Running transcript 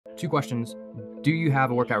2 questions. Do you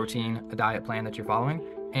have a workout routine, a diet plan that you're following?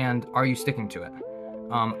 And are you sticking to it?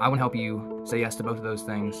 I want to help you say yes to both of those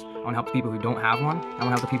things. I want to help the people who don't have one. I want to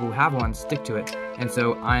help the people who have one stick to it. And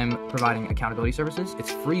so I'm providing accountability services.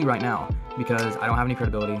 It's free right now because I don't have any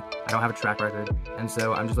credibility. I don't have a track record. And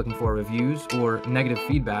so I'm just looking for reviews or negative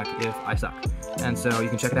feedback if I suck. And so you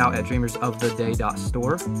can check it out at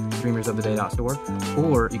dreamersoftheday.store, dreamersoftheday.store,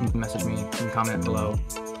 or you can message me, you can comment below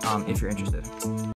if you're interested.